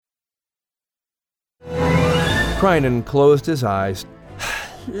Crinan closed his eyes.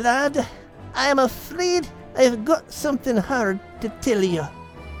 Lad, I am afraid I've got something hard to tell you.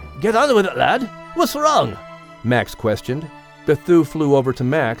 Get on with it, lad. What's wrong? Max questioned. Bethu flew over to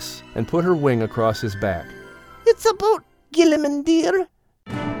Max and put her wing across his back. It's about Gillimandir.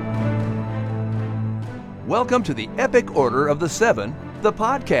 Welcome to the Epic Order of the Seven, the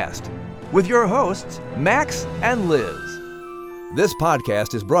podcast, with your hosts, Max and Liz. This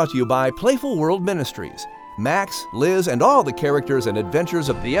podcast is brought to you by Playful World Ministries. Max, Liz, and all the characters and adventures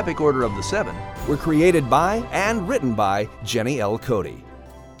of The Epic Order of the Seven were created by and written by Jenny L. Cody.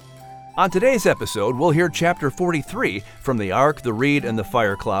 On today's episode, we'll hear Chapter 43 from the Ark, the Reed, and the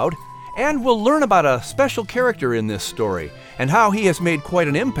Fire Cloud, and we'll learn about a special character in this story and how he has made quite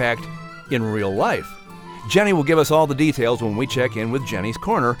an impact in real life. Jenny will give us all the details when we check in with Jenny's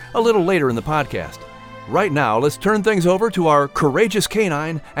Corner a little later in the podcast. Right now, let's turn things over to our courageous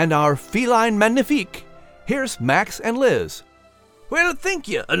canine and our feline magnifique. Here's Max and Liz. Well, thank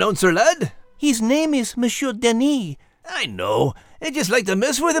you, announcer lad. His name is Monsieur Denis. I know. I just like to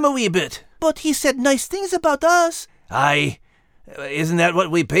mess with him a wee bit. But he said nice things about us. Aye. Isn't that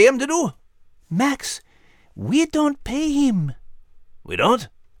what we pay him to do? Max, we don't pay him. We don't?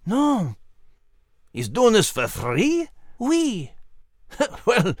 No. He's doing this for free? We.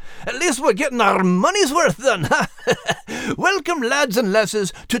 Well, at least we're getting our money's worth then. Welcome, lads and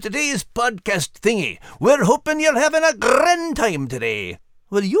lasses, to today's podcast thingy. We're hoping you're having a grand time today.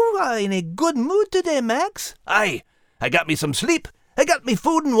 Well, you are in a good mood today, Max. Aye. I got me some sleep. I got me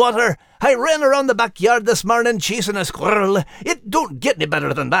food and water. I ran around the backyard this morning chasing a squirrel. It don't get any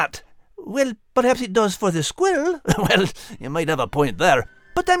better than that. Well, perhaps it does for the squirrel. Well, you might have a point there.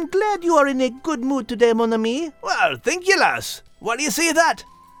 But I'm glad you are in a good mood today, mon ami. Well, thank you, lass. Why do you say that?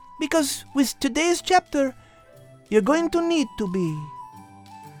 Because with today's chapter, you're going to need to be.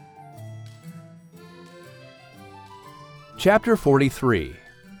 Chapter 43.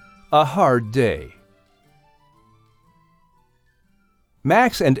 A Hard Day.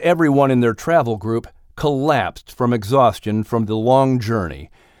 Max and everyone in their travel group collapsed from exhaustion from the long journey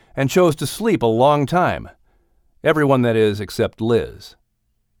and chose to sleep a long time. Everyone, that is, except Liz.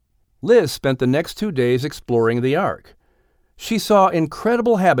 Liz spent the next 2 days exploring the Ark. She saw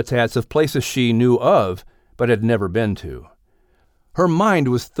incredible habitats of places she knew of, but had never been to. Her mind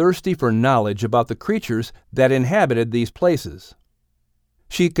was thirsty for knowledge about the creatures that inhabited these places.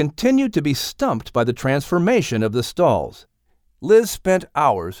 She continued to be stumped by the transformation of the stalls. Liz spent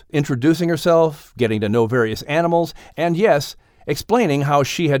hours introducing herself, getting to know various animals, and yes, explaining how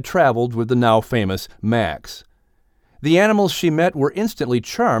she had traveled with the now famous Max. The animals she met were instantly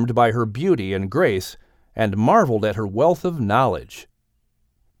charmed by her beauty and grace and marveled at her wealth of knowledge.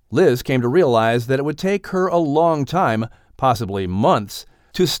 Liz came to realize that it would take her a long time, possibly months,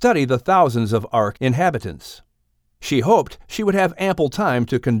 to study the thousands of Ark inhabitants. She hoped she would have ample time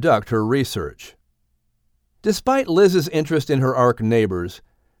to conduct her research. Despite Liz's interest in her Ark neighbors,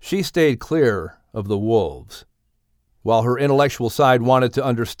 she stayed clear of the wolves. While her intellectual side wanted to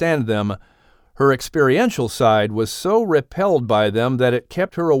understand them, her experiential side was so repelled by them that it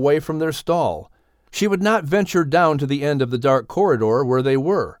kept her away from their stall. She would not venture down to the end of the dark corridor where they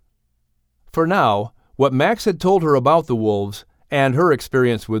were. For now, what Max had told her about the wolves and her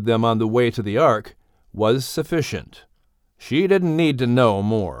experience with them on the way to the Ark was sufficient. She didn't need to know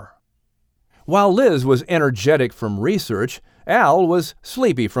more. While Liz was energetic from research, Al was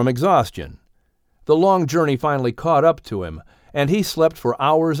sleepy from exhaustion. The long journey finally caught up to him, and he slept for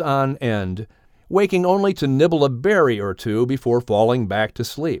hours on end, waking only to nibble a berry or two before falling back to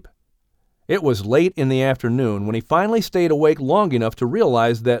sleep. It was late in the afternoon when he finally stayed awake long enough to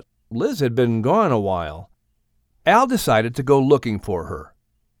realize that Liz had been gone a while. Al decided to go looking for her.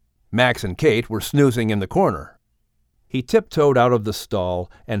 Max and Kate were snoozing in the corner. He tiptoed out of the stall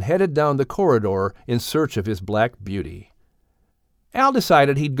and headed down the corridor in search of his black beauty. Al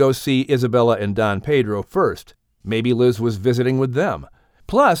decided he'd go see Isabella and Don Pedro first. Maybe Liz was visiting with them.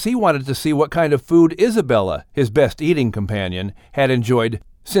 Plus, he wanted to see what kind of food Isabella, his best eating companion, had enjoyed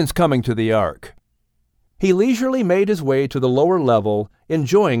since coming to the Ark. He leisurely made his way to the lower level,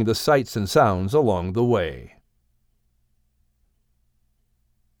 enjoying the sights and sounds along the way.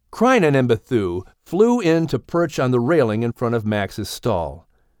 Crinan and Bethu flew in to perch on the railing in front of Max's stall.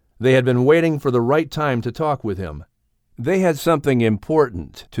 They had been waiting for the right time to talk with him. They had something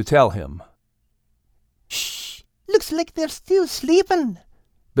important to tell him. Shh! Looks like they're still sleeping,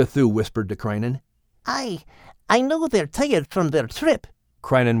 Bethu whispered to Crinan. I know they're tired from their trip,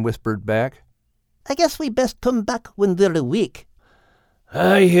 Crinan whispered back. I guess we best come back when they're awake.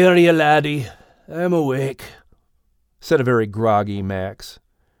 I hear you, laddie. I'm awake, said a very groggy Max.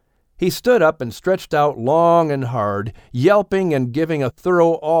 He stood up and stretched out long and hard, yelping and giving a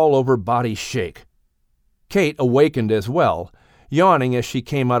thorough all-over-body shake. Kate awakened as well, yawning as she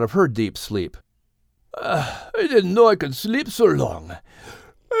came out of her deep sleep. I didn't know I could sleep so long.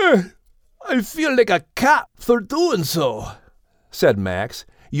 I feel like a cat for doing so," said Max,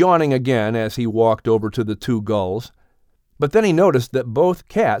 yawning again as he walked over to the two gulls. But then he noticed that both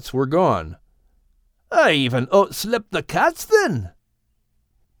cats were gone. "I even outslept the cats then."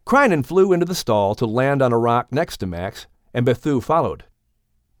 Crinan flew into the stall to land on a rock next to Max, and Bethue followed.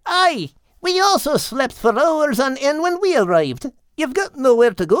 Aye, we also slept for hours on end when we arrived. You've got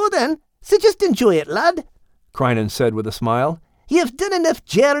nowhere to go then, so just enjoy it, lad, Crinan said with a smile. You've done enough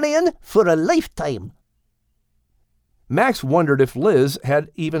journeying for a lifetime. Max wondered if Liz had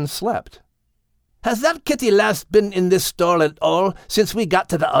even slept. "Has that kitty lass been in this stall at all since we got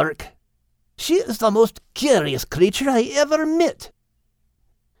to the Ark?" She is the most curious creature I ever met.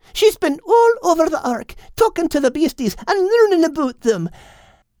 She's been all over the Ark, talking to the beasties and learning about them.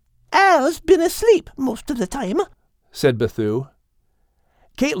 Al's been asleep most of the time, said Bethue.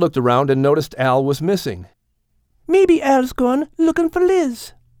 Kate looked around and noticed Al was missing. Maybe Al's gone looking for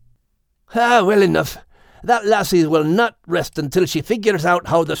Liz. Well enough. That lassie will not rest until she figures out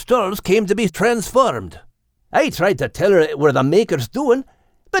how the stalls came to be transformed. I tried to tell her it were the Maker's doing,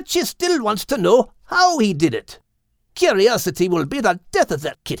 but she still wants to know how he did it. Curiosity will be the death of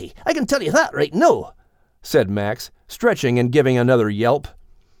that kitty, I can tell you that right now, said Max, stretching and giving another yelp.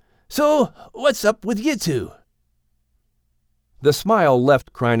 So, what's up with you two? The smile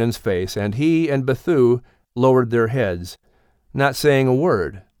left Crinan's face, and he and Bethue lowered their heads, not saying a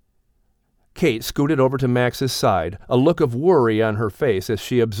word. Kate scooted over to Max's side, a look of worry on her face as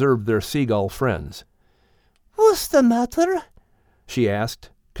she observed their seagull friends. What's the matter? She asked,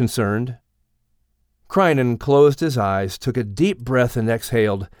 concerned. Crinan closed his eyes, took a deep breath and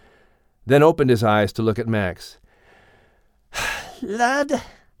exhaled, then opened his eyes to look at Max. Lad,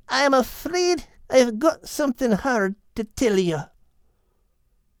 I am afraid I've got something hard to tell you.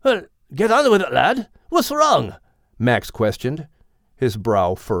 Well, get on with it, lad. What's wrong? Max questioned, his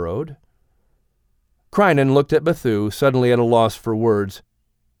brow furrowed. Crinan looked at Bethue, suddenly at a loss for words.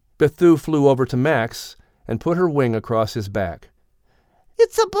 Bethue flew over to Max and put her wing across his back.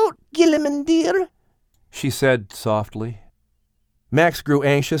 It's about Gilliman, dear, she said softly. Max grew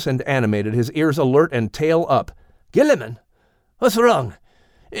anxious and animated, his ears alert and tail up. Gilliman? What's wrong?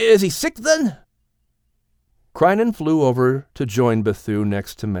 Is he sick then? Crinan flew over to join Bethue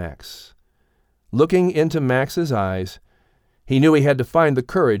next to Max. Looking into Max's eyes, he knew he had to find the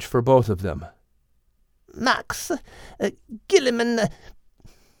courage for both of them. Max, Gilliman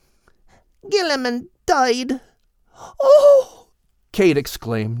died. Oh! Kate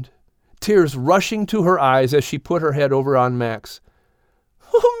exclaimed, tears rushing to her eyes as she put her head over on Max.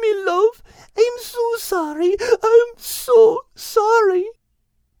 Oh, me love, I'm so sorry. I'm so sorry.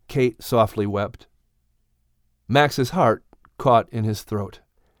 Kate softly wept. Max's heart caught in his throat.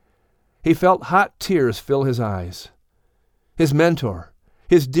 He felt hot tears fill his eyes. His mentor,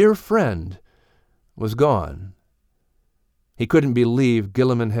 his dear friend, was gone. He couldn't believe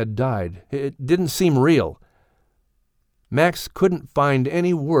Gilliman had died. It didn't seem real. Max couldn't find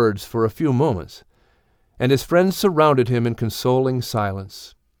any words for a few moments, and his friends surrounded him in consoling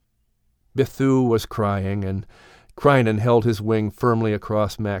silence. Bethue was crying, and Crinan held his wing firmly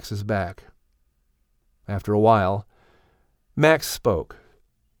across Max's back. After a while, Max spoke.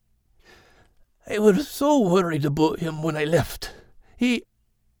 I was so worried about him when I left. He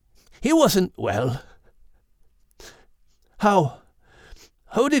wasn't well. How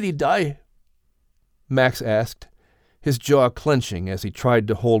did he die? Max asked, his jaw clenching as he tried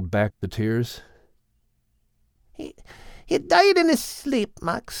to hold back the tears. He died in his sleep,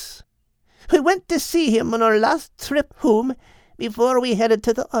 Max. We went to see him on our last trip home before we headed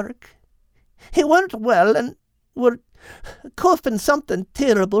to the Ark. He weren't well and were coughing something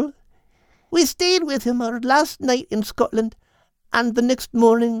terrible. We stayed with him our last night in Scotland, and the next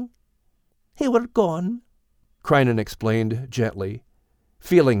morning he were gone. Crinan explained gently,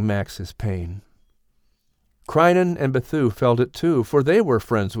 feeling Max's pain. Crinan and Bethue felt it too, for they were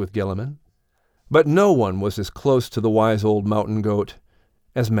friends with Gilliman. But no one was as close to the wise old mountain goat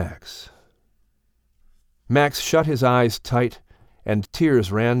as Max. Max shut his eyes tight, and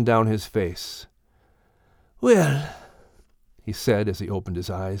tears ran down his face. Well, he said as he opened his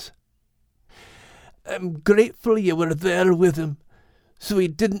eyes, I'm grateful you were there with him, so he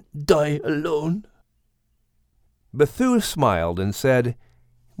didn't die alone. Bethue smiled and said,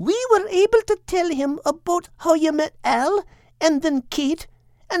 We were able to tell him about how you met Al and then Kate,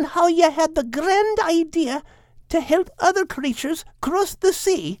 and how you had the grand idea to help other creatures cross the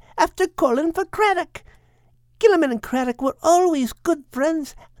sea after calling for Craddock. Gilliman and Craddock were always good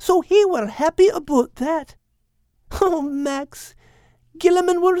friends, so he were happy about that. Oh, Max,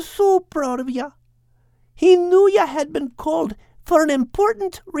 Gilliman were so proud of ya. He knew ya had been called for an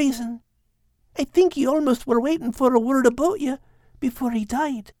important reason. I think he almost were waiting for a word about you before he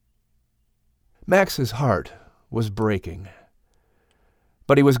died. Max's heart was breaking,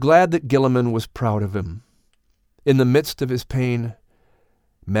 but he was glad that Gilliman was proud of him. In the midst of his pain,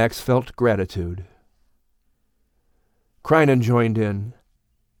 Max felt gratitude. Crinan joined in.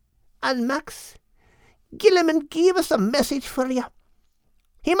 And Max, Gilliman gave us a message for you.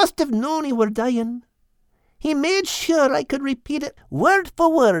 He must have known he were dying. He made sure I could repeat it word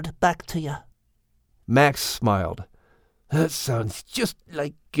for word back to you. Max smiled. That sounds just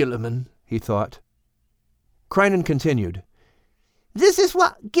like Gilliman, he thought. Crinan continued. This is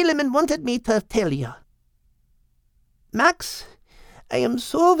what Gilliman wanted me to tell you. Max, I am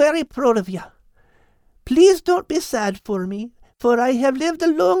so very proud of you. Please don't be sad for me, for I have lived a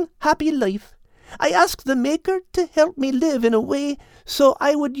long, happy life. I asked the Maker to help me live in a way so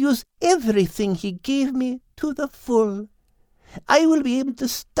I would use everything he gave me to the full. I will be able to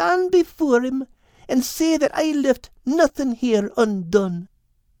stand before him and say that I left nothing here undone.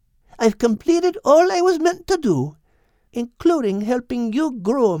 I've completed all I was meant to do, including helping you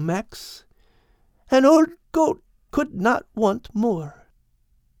grow, Max. An old goat could not want more.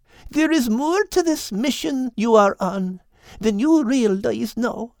 There is more to this mission you are on than you realize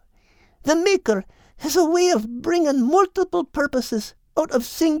now. The Maker has a way of bringing multiple purposes out of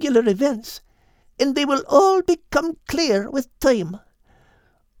singular events, and they will all become clear with time.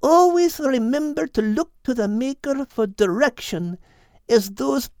 Always remember to look to the Maker for direction as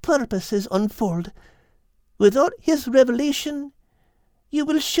those purposes unfold. Without his revelation, you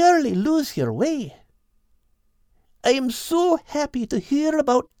will surely lose your way. I am so happy to hear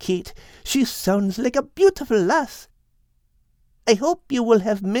about Kate. She sounds like a beautiful lass. I hope you will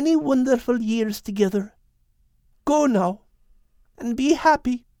have many wonderful years together. Go now, and be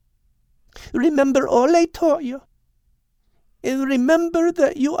happy. Remember all I taught you. And remember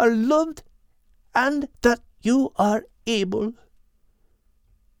that you are loved and that you are able.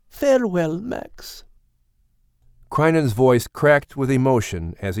 Farewell, Max. Crinan's voice cracked with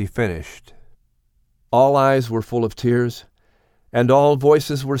emotion as he finished. All eyes were full of tears, and all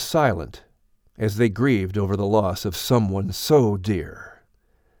voices were silent as they grieved over the loss of someone so dear.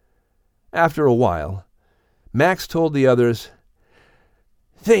 After a while, Max told the others,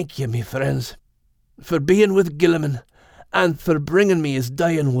 Thank you, me friends, for being with Gilliman and for bringing me his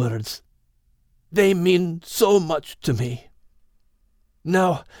dying words. They mean so much to me.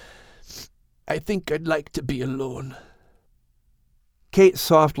 Now, I think I'd like to be alone. Kate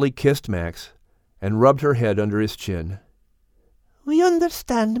softly kissed Max and rubbed her head under his chin. We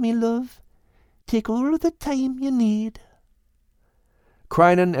understand, me love. Take all the time you need.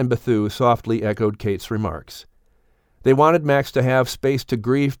 Crinan and Bethu softly echoed Kate's remarks. They wanted Max to have space to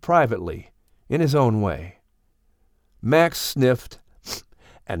grieve privately, in his own way. Max sniffed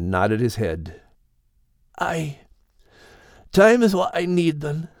and nodded his head. Time is what I need,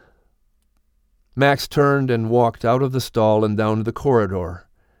 then. Max turned and walked out of the stall and down the corridor,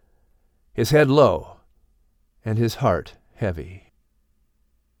 his head low and his heart heavy.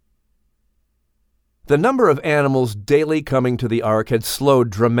 The number of animals daily coming to the ark had slowed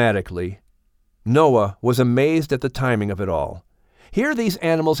dramatically. Noah was amazed at the timing of it all. Here these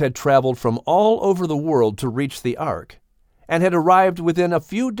animals had traveled from all over the world to reach the ark, and had arrived within a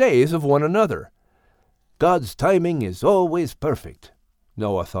few days of one another. God's timing is always perfect,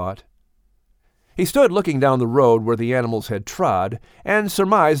 Noah thought. He stood looking down the road where the animals had trod, and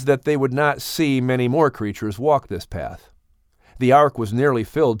surmised that they would not see many more creatures walk this path. The ark was nearly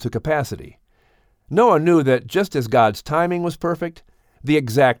filled to capacity. Noah knew that just as God's timing was perfect, the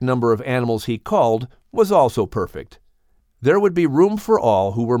exact number of animals he called was also perfect. There would be room for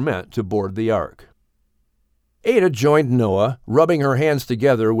all who were meant to board the ark. Ada joined Noah, rubbing her hands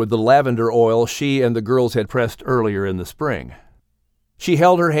together with the lavender oil she and the girls had pressed earlier in the spring. She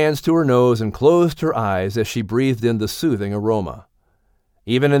held her hands to her nose and closed her eyes as she breathed in the soothing aroma.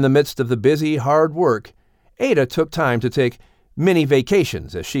 Even in the midst of the busy, hard work, Ada took time to take mini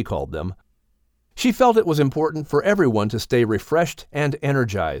vacations, as she called them. She felt it was important for everyone to stay refreshed and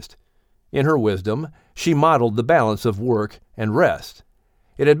energized. In her wisdom, she modeled the balance of work and rest.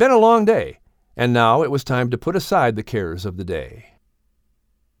 It had been a long day, and now it was time to put aside the cares of the day.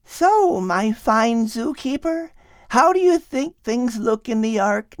 So, my fine zookeeper, how do you think things look in the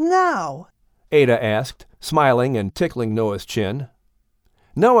ark now? Ada asked, smiling and tickling Noah's chin.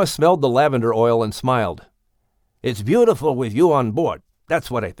 Noah smelled the lavender oil and smiled. It's beautiful with you on board. That's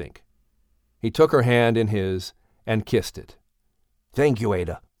what I think. He took her hand in his and kissed it. Thank you,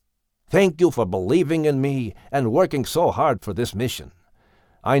 Ada. Thank you for believing in me and working so hard for this mission.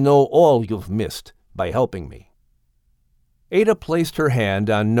 I know all you've missed by helping me. Ada placed her hand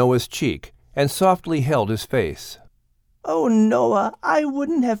on Noah's cheek and softly held his face. Oh, Noah, I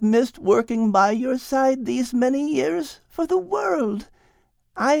wouldn't have missed working by your side these many years for the world.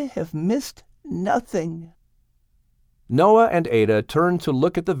 I have missed nothing. Noah and Ada turned to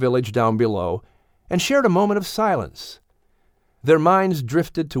look at the village down below and shared a moment of silence. Their minds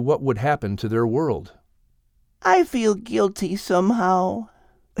drifted to what would happen to their world. I feel guilty somehow.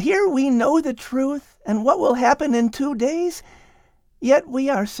 Here we know the truth and what will happen in 2 days, yet we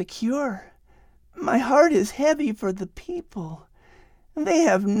are secure. My heart is heavy for the people. They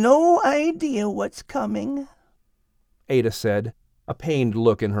have no idea what's coming, Ada said, a pained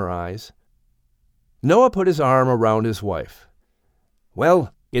look in her eyes. Noah put his arm around his wife.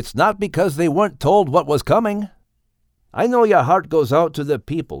 Well, it's not because they weren't told what was coming. I know your heart goes out to the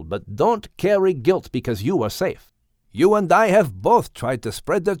people, but don't carry guilt because you are safe. You and I have both tried to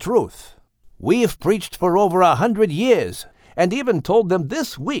spread the truth. We've preached for over 100 years, and even told them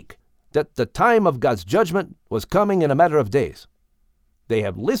this week that the time of God's judgment was coming in a matter of days. They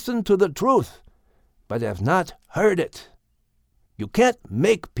have listened to the truth, but have not heard it. You can't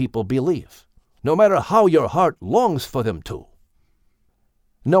make people believe, no matter how your heart longs for them to.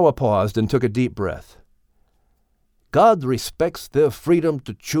 Noah paused and took a deep breath. God respects their freedom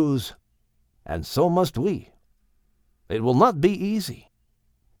to choose, and so must we. It will not be easy,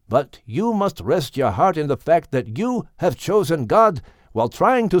 but you must rest your heart in the fact that you have chosen God while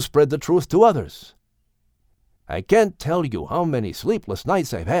trying to spread the truth to others. I can't tell you how many sleepless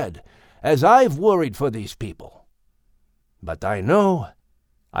nights I've had as I've worried for these people. But I know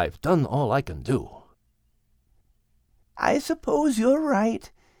I've done all I can do. I suppose you're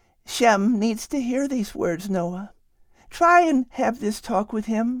right. Shem needs to hear these words, Noah. Try and have this talk with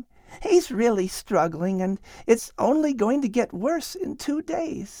him. He's really struggling, and it's only going to get worse in 2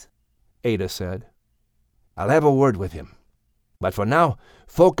 days, Ada said. I'll have a word with him. But for now,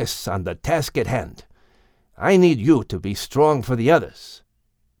 focus on the task at hand. I need you to be strong for the others.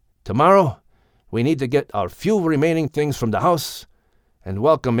 Tomorrow, we need to get our few remaining things from the house and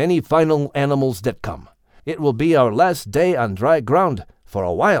welcome any final animals that come. It will be our last day on dry ground for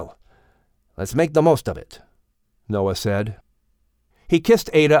a while. Let's make the most of it, Noah said. He kissed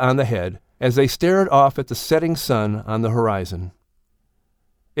Ada on the head as they stared off at the setting sun on the horizon.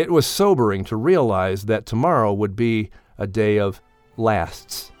 It was sobering to realize that tomorrow would be a day of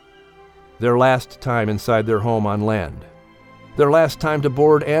lasts. Their last time inside their home on land. Their last time to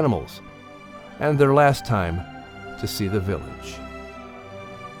board animals. And their last time to see the village.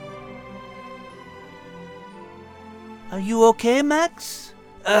 Are you okay, Max?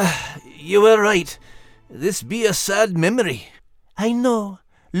 You were right. This be a sad memory. I know.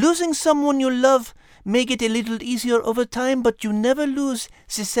 Losing someone you love may get a little easier over time, but you never lose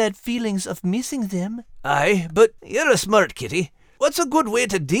the sad feelings of missing them. Aye, but you're a smart kitty. What's a good way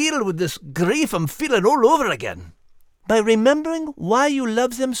to deal with this grief I'm feeling all over again? By remembering why you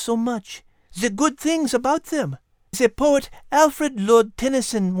love them so much, the good things about them. The poet Alfred Lord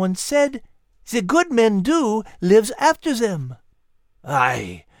Tennyson once said, "The good men do lives after them."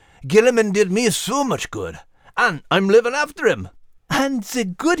 Aye, Gilliman did me so much good, and I'm living after him. And the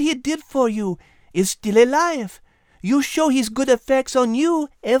good he did for you is still alive. You show his good effects on you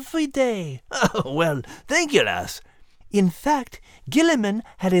every day. Oh, well, thank you, lass. In fact, Gilliman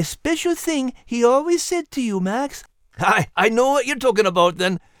had a special thing he always said to you, Max. I know what you're talking about,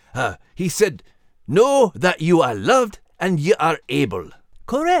 then. He said, "Know that you are loved and you are able."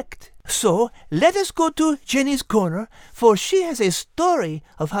 Correct. So, let us go to Jenny's corner, for she has a story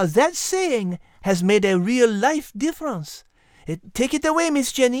of how that saying has made a real-life difference. Take it away,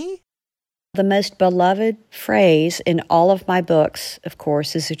 Miss Jenny. The most beloved phrase in all of my books, of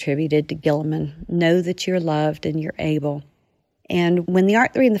course, is attributed to Gilliman. Know that you're loved and you're able. And when the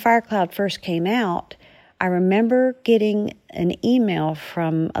Ark, the Reed, and the Fire Cloud first came out, I remember getting an email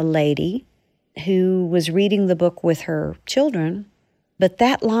from a lady who was reading the book with her children, but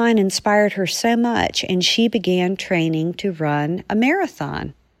that line inspired her so much, and she began training to run a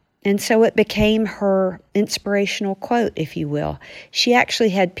marathon. And so it became her inspirational quote, if you will. She actually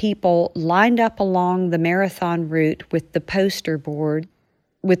had people lined up along the marathon route with the poster board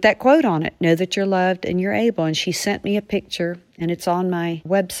with that quote on it, "Know that you're loved and you're able." And she sent me a picture, and it's on my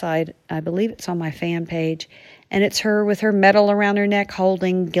website. I believe it's on my fan page. And it's her with her medal around her neck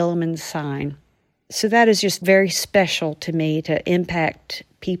holding Gilliman's sign. So that is just very special to me to impact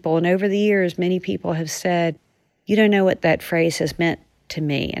people. And over the years, many people have said, You don't know what that phrase has meant to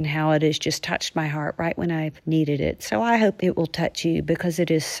me and how it has just touched my heart right when I've needed it. So I hope it will touch you because it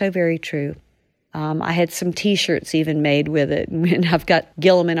is so very true. I had some T-shirts even made with it, and I've got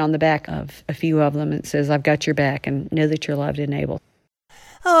Gilliman on the back of a few of them. It says, "I've got your back, and know that you're loved and able."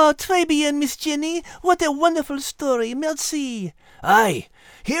 Oh, très bien, Miss Jenny. What a wonderful story. Merci. Aye,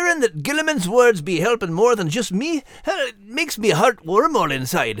 hearing that Gilliman's words be helping more than just me, it makes me heart warm all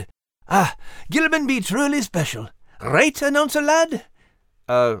inside. Ah, Gilliman be truly special. Right, announcer lad?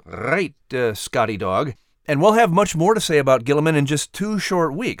 Right, Scotty Dog. And we'll have much more to say about Gilliman in just 2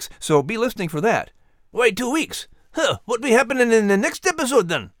 short weeks, so be listening for that. Why 2 weeks? What be happening in the next episode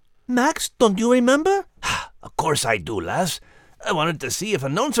then? Max, don't you remember? Of course I do, lass. I wanted to see if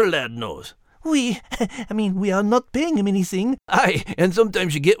announcer lad knows. We are not paying him anything. Aye, and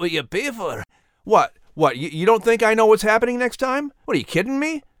sometimes you get what you pay for. What? You don't think I know what's happening next time? What, are you kidding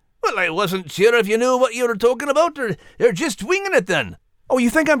me? Well, I wasn't sure if you knew what you were talking about, or you're just winging it then. Oh, you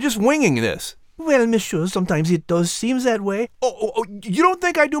think I'm just winging this? Well, monsieur, sometimes it does seem that way. Oh, you don't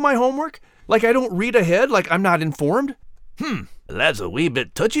think I do my homework? Like I don't read ahead, like I'm not informed? That's a wee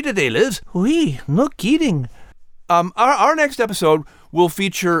bit touchy today, Liz. Oui, no kidding. Our next episode will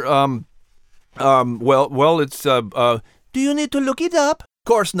feature, it's, Do you need to look it up?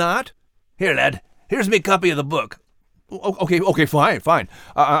 Course not. Here, lad, here's me copy of the book. Okay, fine.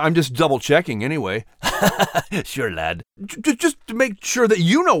 I'm just double-checking anyway. Sure, lad. Just to make sure that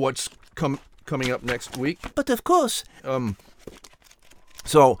you know what's coming up next week. But of course. It'll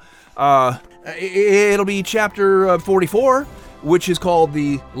be chapter 44, which is called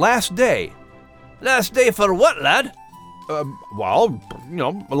The Last Day. Last day for what, lad? A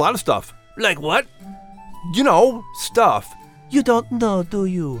lot of stuff. Like what? Stuff. You don't know, do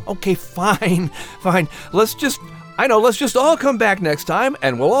you? Okay, fine. Let's just all come back next time,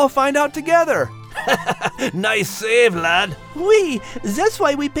 and we'll all find out together. Nice save, lad. Oui, that's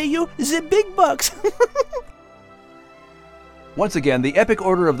why we pay you the big bucks. Once again, the Epic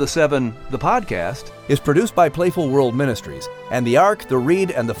Order of the Seven, the podcast, is produced by Playful World Ministries, and The Ark, the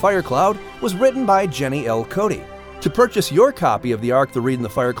Reed, and the Fire Cloud was written by Jenny L. Cody. To purchase your copy of The Ark, the Reed, and the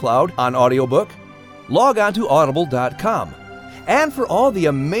Fire Cloud on audiobook, log on to audible.com. And for all the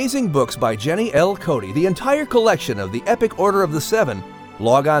amazing books by Jenny L. Cody, the entire collection of the Epic Order of the Seven,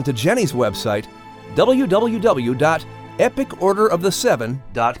 log on to Jenny's website,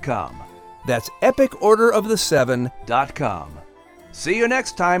 www.epicorderoftheseven.com. That's epicorderoftheseven.com. See you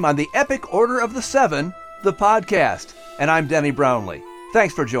next time on the Epic Order of the Seven, the podcast. And I'm Denny Brownlee.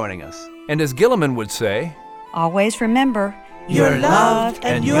 Thanks for joining us. And as Gilliman would say, Always remember, you're loved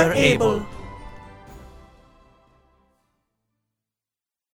and you're able.